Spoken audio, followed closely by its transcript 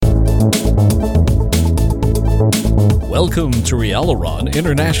Welcome to Rialaron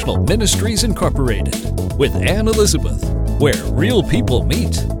International Ministries Incorporated with Ann Elizabeth, where real people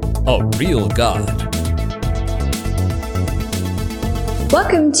meet a real God.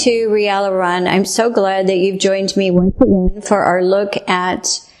 Welcome to Rialaron. I'm so glad that you've joined me once again for our look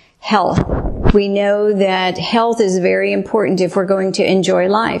at health. We know that health is very important if we're going to enjoy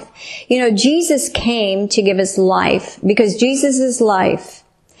life. You know, Jesus came to give us life because Jesus is life.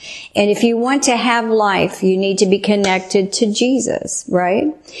 And if you want to have life, you need to be connected to Jesus,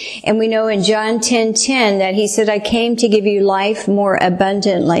 right? And we know in John 10:10 that he said, I came to give you life more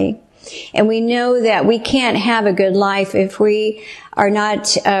abundantly. And we know that we can't have a good life if we are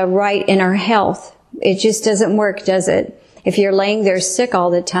not right in our health. It just doesn't work, does it? If you're laying there sick all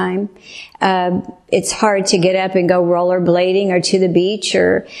the time, it's hard to get up and go rollerblading or to the beach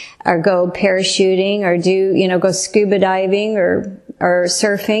or go parachuting or go scuba diving or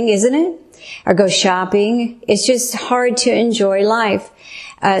surfing, isn't it? Or go shopping. It's just hard to enjoy life.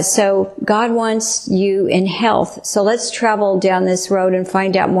 So God wants you in health. So let's travel down this road and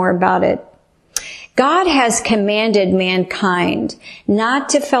find out more about it. God has commanded mankind not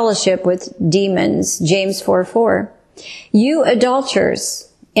to fellowship with demons, James 4:4. You adulterers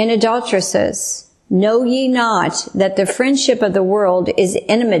and adulteresses, know ye not that the friendship of the world is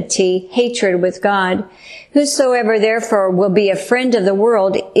enmity, hatred with God? Whosoever therefore will be a friend of the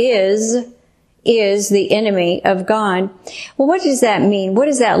world is the enemy of God. Well, what does that mean? What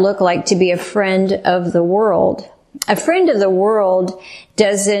does that look like to be a friend of the world? A friend of the world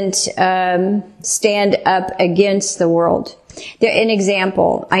doesn't stand up against the world. An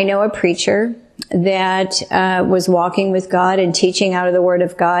example, I know a preacher that was walking with God and teaching out of the Word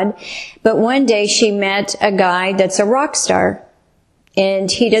of God. But one day she met a guy that's a rock star.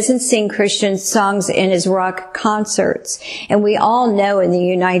 And he doesn't sing Christian songs in his rock concerts. And we all know in the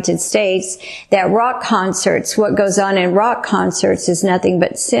United States that rock concerts, what goes on in rock concerts is nothing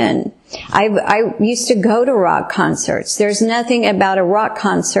but sin. I used to go to rock concerts. There's nothing about a rock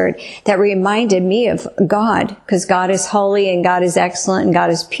concert that reminded me of God, because God is holy and God is excellent and God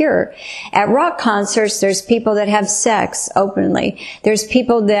is pure. At rock concerts, there's people that have sex openly. There's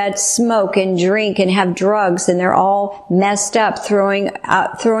people that smoke and drink and have drugs, and they're all messed up, throwing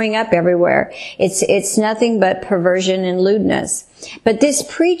up everywhere. It's nothing but perversion and lewdness. But this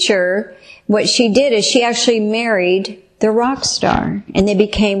preacher, what she did is she actually married the rock star, and they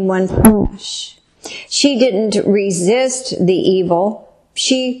became one flesh. She didn't resist the evil.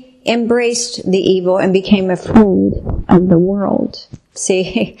 She embraced the evil and became a friend of the world.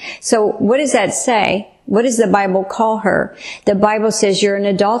 See? So what does that say? What does the Bible call her? The Bible says you're an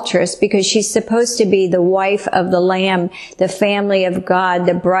adulteress because she's supposed to be the wife of the Lamb, the family of God,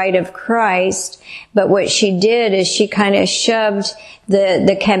 the bride of Christ. But what she did is she kind of shoved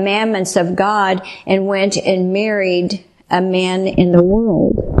the commandments of God and went and married a man in the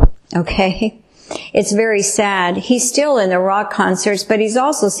world. Okay? It's very sad. He's still in the rock concerts, but he's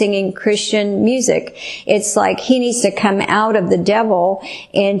also singing Christian music. It's like he needs to come out of the devil,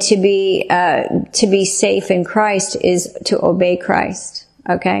 and to be safe in Christ is to obey Christ.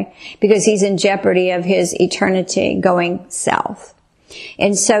 Okay? Because he's in jeopardy of his eternity going south.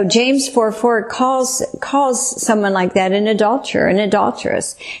 And so James 4:4 calls someone like that an adulterer, an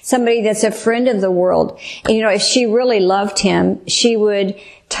adulteress, somebody that's a friend of the world. And, if she really loved him, she would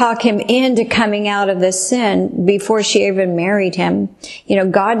talk him into coming out of the sin before she even married him.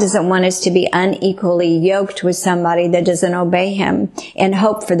 God doesn't want us to be unequally yoked with somebody that doesn't obey him and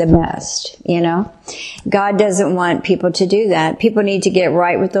hope for the best, God doesn't want people to do that. People need to get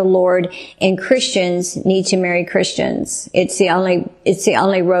right with the Lord, and Christians need to marry Christians. It's the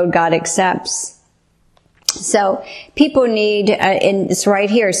only road God accepts. So people need, and it's right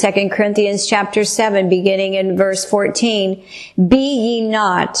here, 2 Corinthians chapter 7, beginning in verse 14, be ye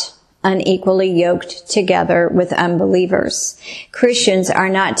not unequally yoked together with unbelievers. Christians are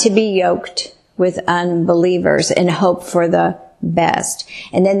not to be yoked with unbelievers and hope for the best.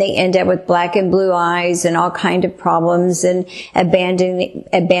 And then they end up with black and blue eyes and all kind of problems and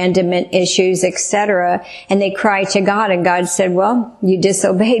abandonment issues, etc. And they cry to God, and God said, well, you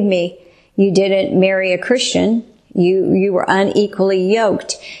disobeyed me. You didn't marry a Christian. You were unequally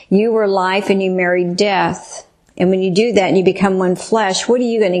yoked. You were life and you married death. And when you do that and you become one flesh, what are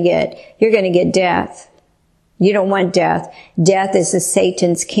you going to get? You're going to get death. You don't want death. Death is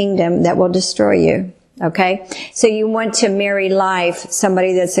Satan's kingdom that will destroy you. Okay? So you want to marry life,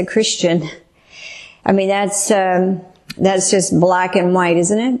 somebody that's a Christian. I mean, that's just black and white,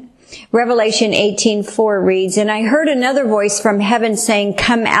 isn't it? Revelation 18:4 reads, and I heard another voice from heaven saying,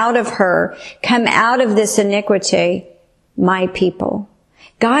 come out of her, come out of this iniquity, my people.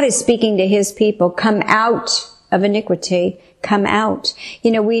 God is speaking to his people. Come out of iniquity. Come out.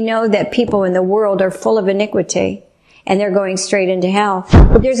 You know, we know that people in the world are full of iniquity, and they're going straight into hell.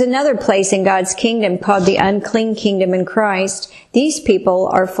 But there's another place in God's kingdom called the unclean kingdom in Christ. These people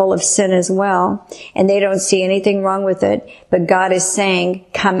are full of sin as well, and they don't see anything wrong with it. But God is saying,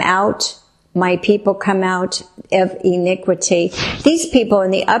 come out, my people, come out of iniquity. These people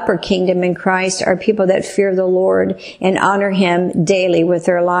in the upper kingdom in Christ are people that fear the Lord and honor Him daily with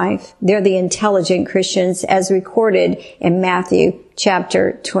their life. They're the intelligent Christians as recorded in Matthew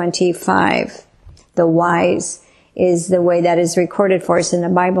chapter 25. The wise is the way that is recorded for us in the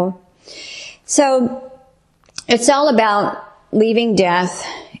Bible. So it's all about leaving death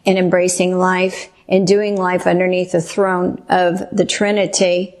and embracing life and doing life underneath the throne of the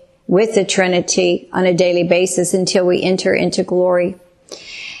Trinity, with the Trinity on a daily basis until we enter into glory.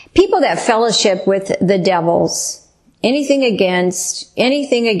 People that fellowship with the devils, anything against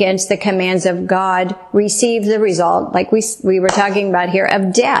the commands of God, receive the result, like we were talking about here,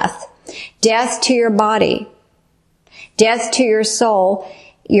 of death. Death to your body. Death to your soul,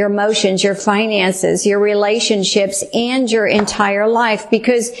 your emotions, your finances, your relationships, and your entire life.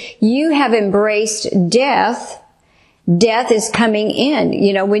 Because you have embraced death, death is coming in.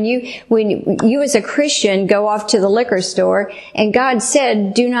 You know, when you as a Christian go off to the liquor store, and God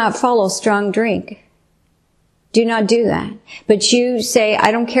said, do not follow strong drink. Do not do that. But you say,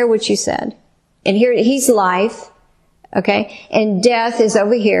 I don't care what you said. And here, He's life. Okay? And death is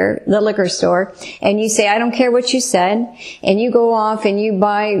over here, the liquor store. And you say, I don't care what you said. And you go off and you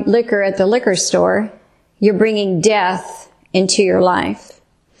buy liquor at the liquor store. You're bringing death into your life.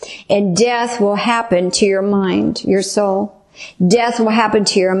 And death will happen to your mind, your soul. Death will happen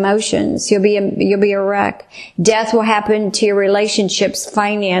to your emotions. You'll be a wreck. Death will happen to your relationships,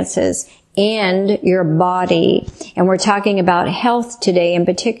 finances, and your body. And we're talking about health today in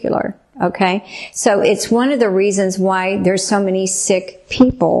particular. Okay? So it's one of the reasons why there's so many sick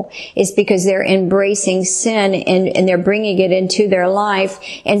people is because they're embracing sin and they're bringing it into their life.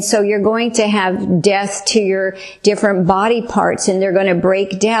 And so you're going to have death to your different body parts, and they're going to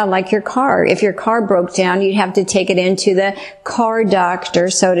break down like your car. If your car broke down, you'd have to take it into the car doctor,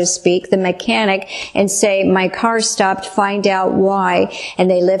 so to speak, the mechanic, and say, my car stopped, find out why. And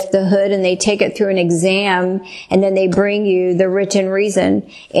they lift the hood and they take it through an exam, and then they bring you the written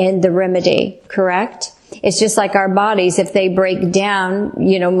reason and the remedy, correct? It's just like our bodies. If they break down,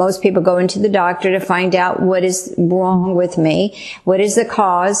 you know, most people go into the doctor to find out what is wrong with me, what is the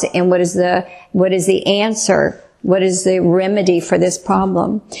cause, and what is the answer, what is the remedy for this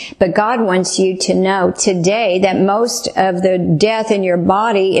problem. But God wants you to know today that most of the death in your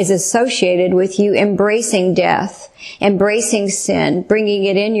body is associated with you embracing death, embracing sin, bringing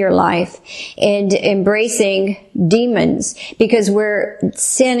it in your life, and embracing demons. Because where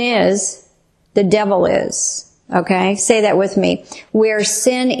sin is, the devil is. Okay? Say that with me. Where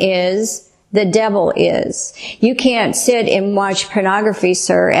sin is, the devil is. You can't sit and watch pornography,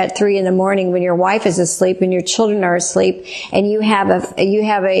 sir, at 3 a.m. when your wife is asleep and your children are asleep, and you have a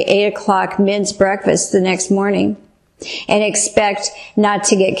 8 o'clock men's breakfast the next morning, and expect not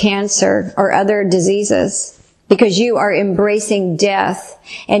to get cancer or other diseases. Because you are embracing death,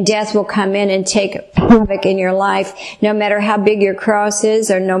 and death will come in and take havoc in your life, no matter how big your cross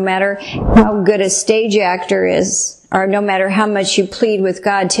is, or no matter how good a stage actor is, or no matter how much you plead with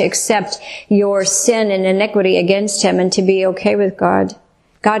God to accept your sin and iniquity against Him and to be okay with God.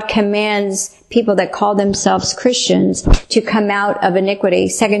 God commands people that call themselves Christians to come out of iniquity.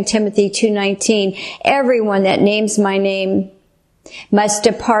 2 Timothy 2:19, everyone that names my name must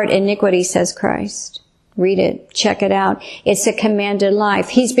depart iniquity, says Christ. Read it. Check it out. It's a commanded life.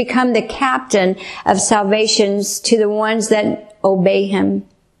 He's become the captain of salvations to the ones that obey Him.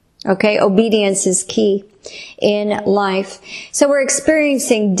 Okay? Obedience is key in life. So we're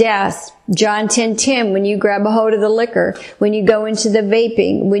experiencing death. John 10:10, when you grab a hold of the liquor, when you go into the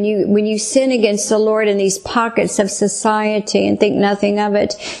vaping, when you sin against the Lord in these pockets of society and think nothing of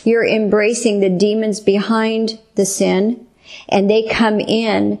it, you're embracing the demons behind the sin, and they come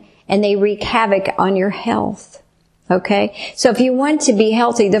in and they wreak havoc on your health. Okay? So if you want to be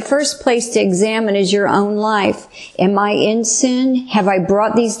healthy, the first place to examine is your own life. Am I in sin? Have I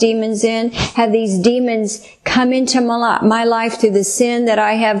brought these demons in? Have these demons come into my life through the sin that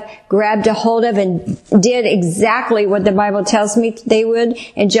I have grabbed a hold of and did exactly what the Bible tells me they would?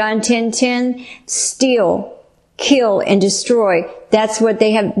 In John 10:10, steal, kill, and destroy. That's what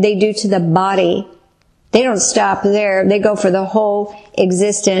they do to the body. They don't stop there. They go for the whole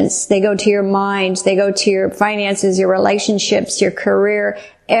existence. They go to your mind. They go to your finances, your relationships, your career,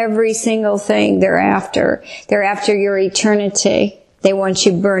 every single thing they're after. They're after your eternity. They want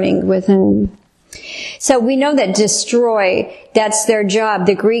you burning with Him. So we know that destroy, that's their job.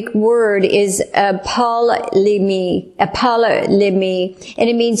 The Greek word is apolemi, and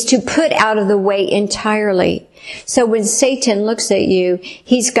it means to put out of the way entirely. So when Satan looks at you,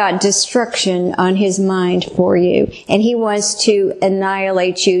 he's got destruction on his mind for you, and he wants to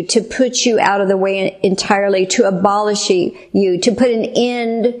annihilate you, to put you out of the way entirely, to abolish you, to put an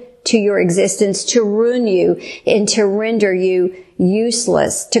end to your existence, to ruin you, and to render you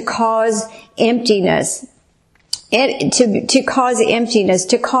useless, to cause emptiness,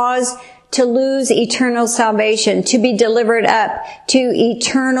 to lose eternal salvation, to be delivered up to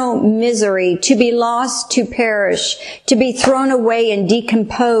eternal misery, to be lost, to perish, to be thrown away and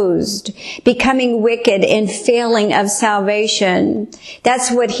decomposed, becoming wicked and failing of salvation.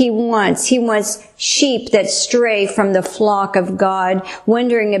 That's what he wants. He wants sheep that stray from the flock of God,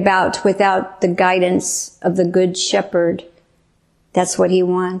 wandering about without the guidance of the good shepherd. That's what he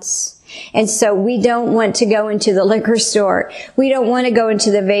wants. And so we don't want to go into the liquor store. We don't want to go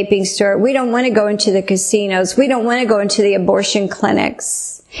into the vaping store. We don't want to go into the casinos. We don't want to go into the abortion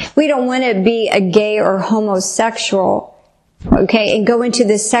clinics. We don't want to be a gay or homosexual, okay, and go into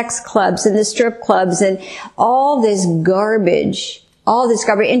the sex clubs and the strip clubs and all this garbage,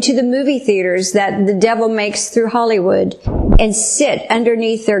 into the movie theaters that the devil makes through Hollywood, and sit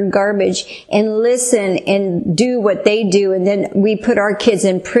underneath their garbage and listen and do what they do. And then we put our kids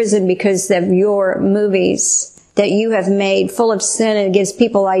in prison because of your movies that you have made full of sin and gives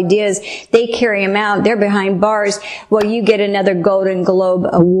people ideas. They carry them out. They're behind bars. Well, you get another Golden Globe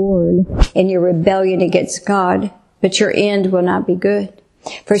award in your rebellion against God, but your end will not be good.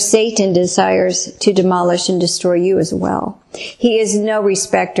 For Satan desires to demolish and destroy you as well. He is no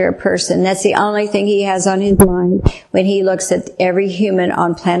respecter of person. That's the only thing he has on his mind when he looks at every human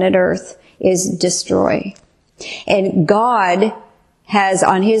on planet Earth is destroy. And God has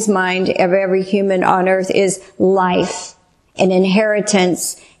on his mind of every human on earth is life, an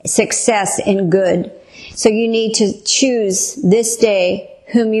inheritance, success, and good. So you need to choose this day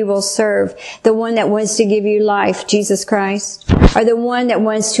whom you will serve. The one that wants to give you life, Jesus Christ, or the one that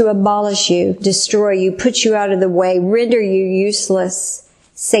wants to abolish you, destroy you, put you out of the way, render you useless.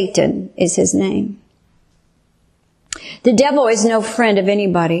 Satan is his name. The devil is no friend of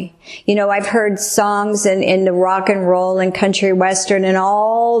anybody. You know, I've heard songs in the rock and roll and country western and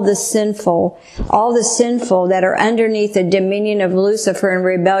all the sinful that are underneath the dominion of Lucifer in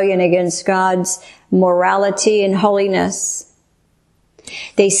rebellion against God's morality and holiness.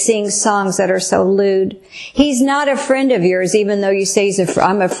 They sing songs that are so lewd. He's not a friend of yours, even though you say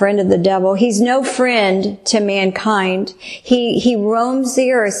I'm a friend of the devil. He's no friend to mankind. He roams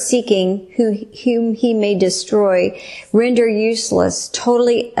the earth seeking whom he may destroy, render useless,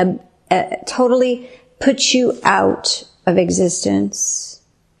 totally put you out of existence.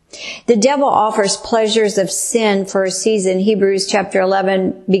 The devil offers pleasures of sin for a season. Hebrews chapter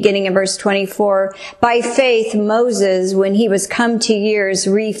 11, beginning in verse 24. By faith, Moses, when he was come to years,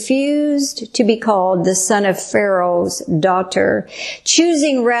 refused to be called the son of Pharaoh's daughter,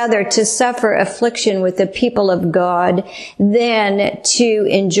 choosing rather to suffer affliction with the people of God than to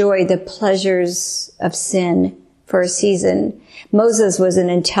enjoy the pleasures of sin for a season. Moses was an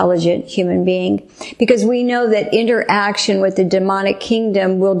intelligent human being because we know that interaction with the demonic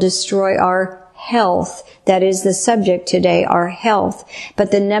kingdom will destroy our health. That is the subject today, our health.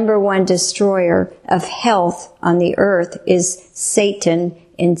 But the number one destroyer of health on the earth is Satan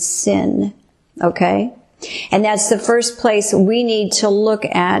and sin. Okay? And that's the first place we need to look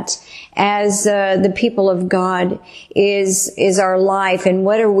at as the people of God is our life, and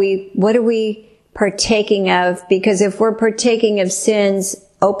what are we partaking of? Because if we're partaking of sins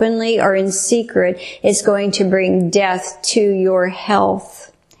openly or in secret, it's going to bring death to your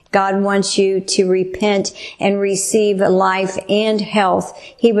health. God wants you to repent and receive life and health.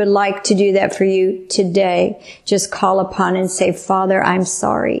 He would like to do that for you today. Just call upon and say, Father, I'm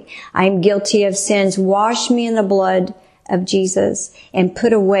sorry. I'm guilty of sins. Wash me in the blood of Jesus and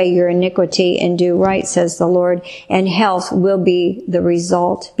put away your iniquity and do right, says the Lord, and health will be the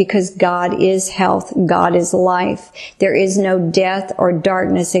result, because God is health. God is life. There is no death or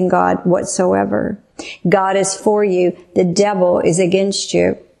darkness in God whatsoever. God is for you. The devil is against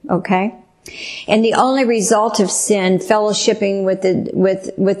you. Okay? And the only result of sin, fellowshipping with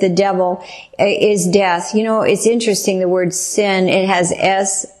the devil, is death. You know, it's interesting, the word sin, it has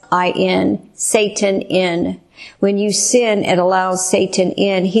S-I-N, Satan in. When you sin, it allows Satan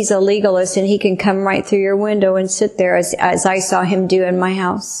in. He's a legalist, and he can come right through your window and sit there, as I saw him do in my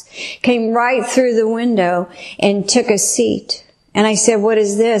house. Came right through the window and took a seat. And I said, what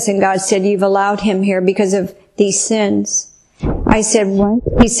is this? And God said, you've allowed him here because of these sins. I said, what?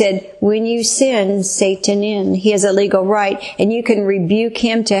 He said, when you sin, Satan in. He has a legal right, and you can rebuke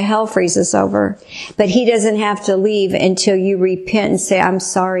him till hell freezes over. But he doesn't have to leave until you repent and say, I'm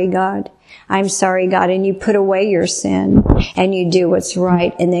sorry, God. I'm sorry, God. And you put away your sin, and you do what's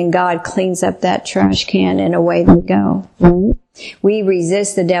right. And then God cleans up that trash can, and away they go. Right? We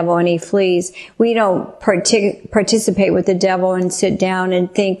resist the devil and he flees. We don't participate with the devil and sit down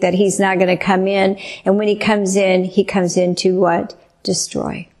and think that he's not going to come in. And when he comes in to what?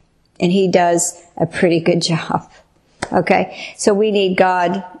 Destroy. And he does a pretty good job. Okay? So we need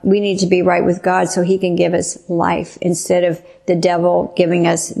God. We need to be right with God so he can give us life instead of the devil giving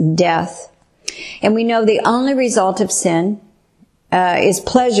us death. And we know the only result of sin is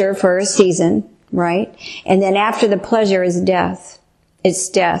pleasure for a season. Right? And then after the pleasure is death. It's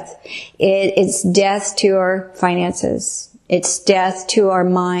death. It's death to our finances. It's death to our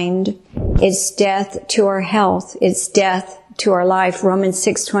mind. It's death to our health. It's death to our life. Romans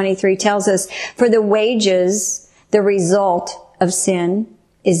 6:23 tells us, for the wages, the result of sin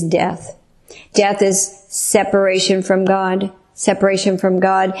is death. Death is separation from God,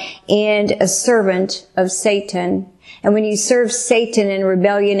 and a servant of Satan. And when you serve Satan in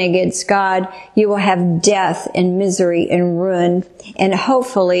rebellion against God, you will have death and misery and ruin. And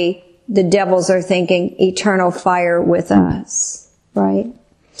hopefully the devils are thinking eternal fire with us, right?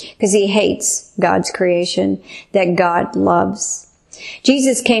 Because he hates God's creation that God loves.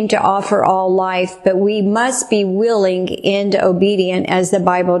 Jesus came to offer all life, but we must be willing and obedient, as the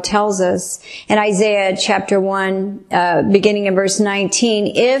Bible tells us. In Isaiah chapter 1, beginning in verse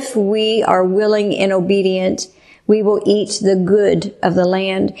 19, if we are willing and obedient, we will eat the good of the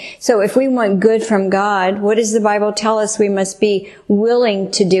land. So if we want good from God, what does the Bible tell us? We must be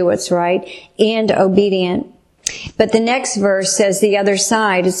willing to do what's right and obedient. But the next verse says the other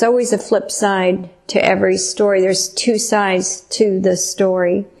side. It's always a flip side to every story. There's two sides to the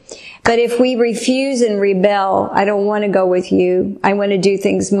story. But if we refuse and rebel, I don't want to go with you. I want to do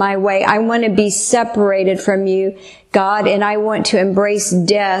things my way. I want to be separated from you, God, and I want to embrace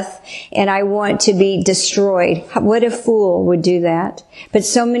death, and I want to be destroyed. What a fool would do that? But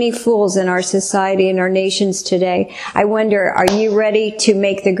so many fools in our society and our nations today. I wonder, are you ready to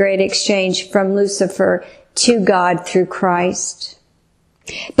make the great exchange from Lucifer to God through Christ?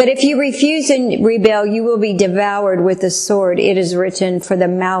 But if you refuse and rebel, you will be devoured with the sword. It is written, for the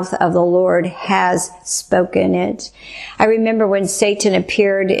mouth of the Lord has spoken it. I remember when Satan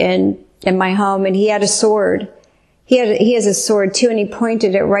appeared in my home, and he had a sword. He has a sword too, and he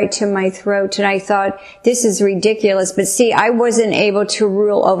pointed it right to my throat. And I thought, this is ridiculous. But see, I wasn't able to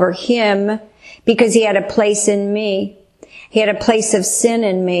rule over him because he had a place in me. He had a place of sin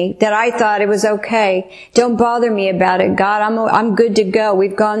in me that I thought it was okay. Don't bother me about it, God. I'm good to go.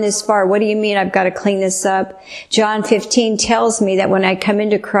 We've gone this far. What do you mean I've got to clean this up? John 15 tells me that when I come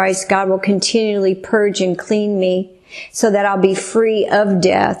into Christ, God will continually purge and clean me so that I'll be free of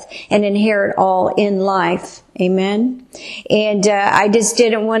death and inherit all in life. Amen. And I just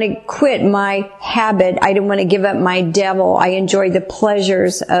didn't want to quit my habit. I didn't want to give up my devil. I enjoyed the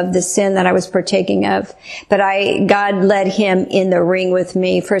pleasures of the sin that I was partaking of. But God led him in the ring with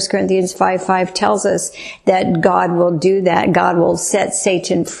me. 1 Corinthians 5:5 tells us that God will do that. God will set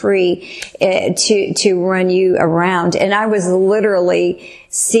Satan free to run you around. And I was literally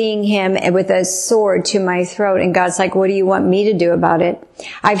seeing him with a sword to my throat. And God's like, what do you want me to do about it?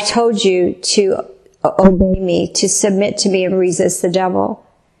 I've told you to obey me, to submit to me and resist the devil.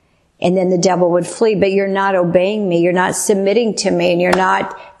 And then the devil would flee. But you're not obeying me. You're not submitting to me. And you're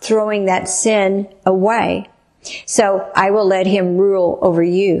not throwing that sin away. So I will let him rule over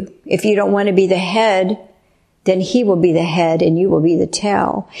you. If you don't want to be the head, then he will be the head and you will be the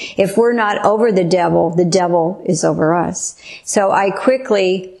tail. If we're not over the devil is over us. So I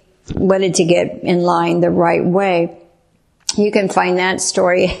quickly wanted to get in line the right way. You can find that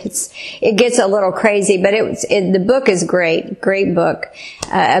story. It gets a little crazy, but the book is great book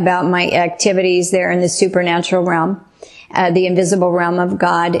about my activities there in the supernatural realm, the invisible realm of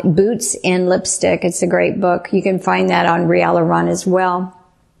God, Boots and Lipstick. It's a great book. You can find that on Riala Run as well.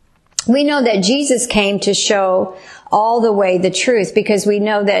 We know that Jesus came to show all the way the truth, because we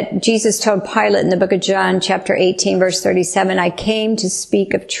know that Jesus told Pilate in the book of John, chapter 18, verse 37, I came to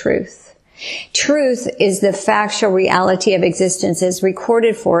speak of truth. Truth is the factual reality of existence as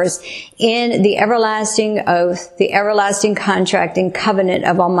recorded for us in the everlasting oath, the everlasting contract and covenant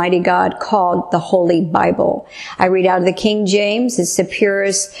of Almighty God called the Holy Bible. I read out of the King James. It's the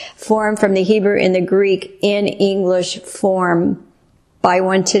purest form from the Hebrew and the Greek in English form. Buy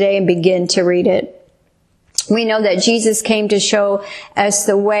one today and begin to read it. We know that Jesus came to show us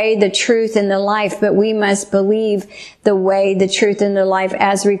the way, the truth, and the life, but we must believe the way, the truth, and the life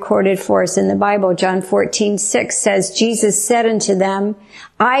as recorded for us in the Bible. John 14:6 says, Jesus said unto them,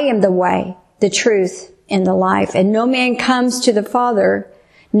 I am the way, the truth, and the life, and no man comes to the Father,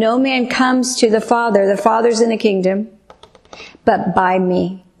 the Father's in the kingdom, but by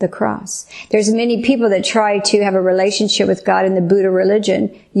me, the cross. There's many people that try to have a relationship with God in the Buddha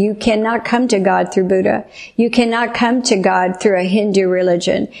religion. You cannot come to God through Buddha. You cannot come to God through a Hindu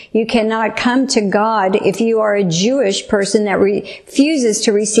religion. You cannot come to God if you are a Jewish person that refuses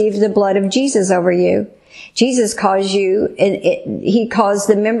to receive the blood of Jesus over you. Jesus calls you, he calls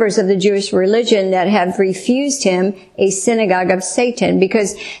the members of the Jewish religion that have refused him a synagogue of Satan,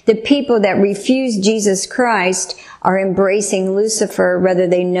 because the people that refuse Jesus Christ are embracing Lucifer whether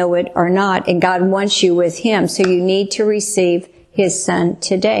they know it or not, and God wants you with him. So you need to receive his son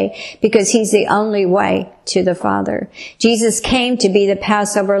today, because he's the only way to the Father. Jesus came to be the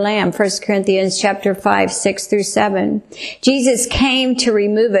Passover lamb, 1 Corinthians chapter 5, 6 through 7. Jesus came to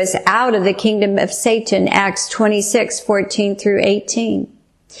remove us out of the kingdom of Satan, Acts 26, 14 through 18.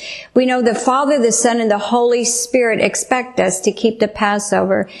 We know the Father, the Son, and the Holy Spirit expect us to keep the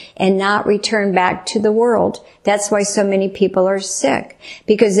Passover and not return back to the world. That's why so many people are sick,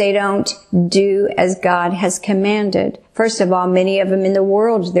 because they don't do as God has commanded. First of all, many of them in the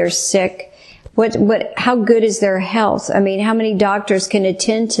world, they're sick. How good is their health? I mean, how many doctors can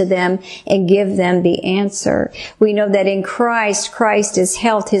attend to them and give them the answer? We know that in Christ is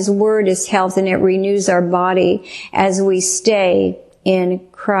health. His word is health, and it renews our body as we stay in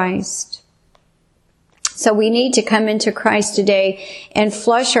Christ. So we need to come into Christ today and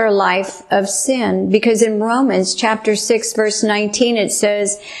flush our life of sin, because in Romans chapter 6 verse 19 it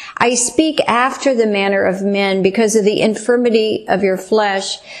says, I speak after the manner of men because of the infirmity of your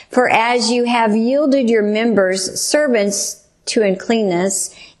flesh, for as you have yielded your members servants to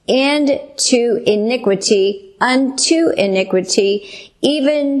uncleanness and to iniquity unto iniquity,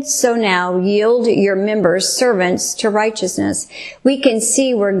 even so now yield your members servants to righteousness. We can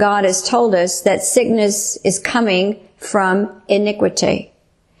see where God has told us that sickness is coming from iniquity.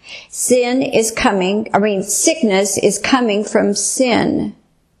 Sickness is coming from sin.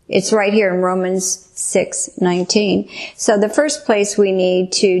 It's right here in Romans 6:19. So the first place we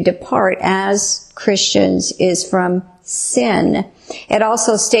need to depart as Christians is from sin. It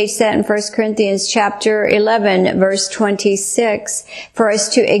also states that in 1 Corinthians chapter 11 verse 26 for us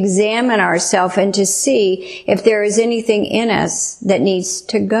to examine ourselves and to see if there is anything in us that needs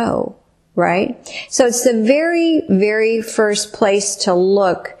to go, right? So it's the very, very first place to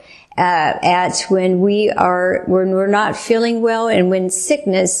look at when we're not feeling well, and when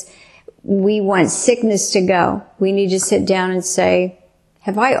we want sickness to go. We need to sit down and say,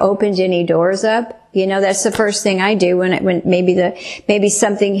 have I opened any doors up? You know, that's the first thing I do when maybe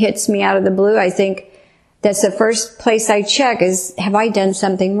something hits me out of the blue. I think that's the first place I check is, have I done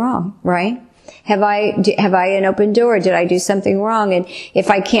something wrong, right? Have I an open door? Did I do something wrong? And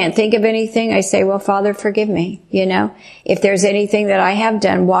if I can't think of anything, I say, well, Father, forgive me. You know, if there's anything that I have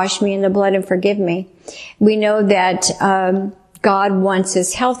done, wash me in the blood and forgive me. We know that, God wants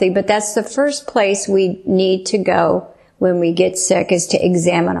us healthy, but that's the first place we need to go when we get sick, is to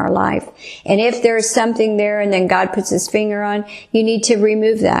examine our life. And if there's something there and then God puts his finger on, you need to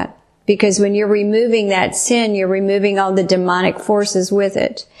remove that. Because when you're removing that sin, you're removing all the demonic forces with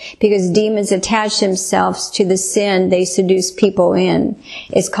it. Because demons attach themselves to the sin they seduce people in.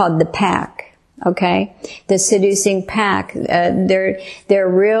 It's called the pack. Okay? The seducing pack. They're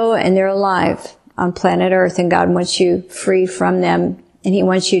real and they're alive on planet Earth, and God wants you free from them, and he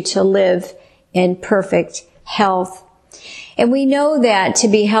wants you to live in perfect health. And we know that to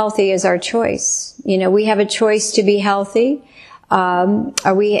be healthy is our choice. You know, we have a choice to be healthy,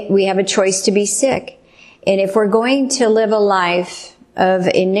 or we have a choice to be sick. And if we're going to live a life of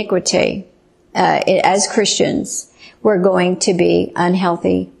iniquity, as Christians, we're going to be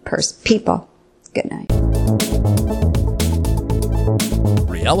unhealthy people. Good night.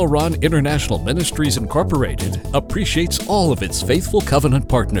 Rialaron International Ministries Incorporated appreciates all of its faithful covenant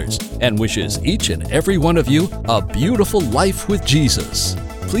partners and wishes each and every one of you a beautiful life with Jesus.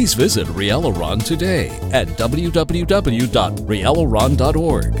 Please visit Rialaron today at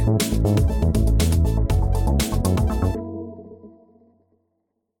www.rialaron.org.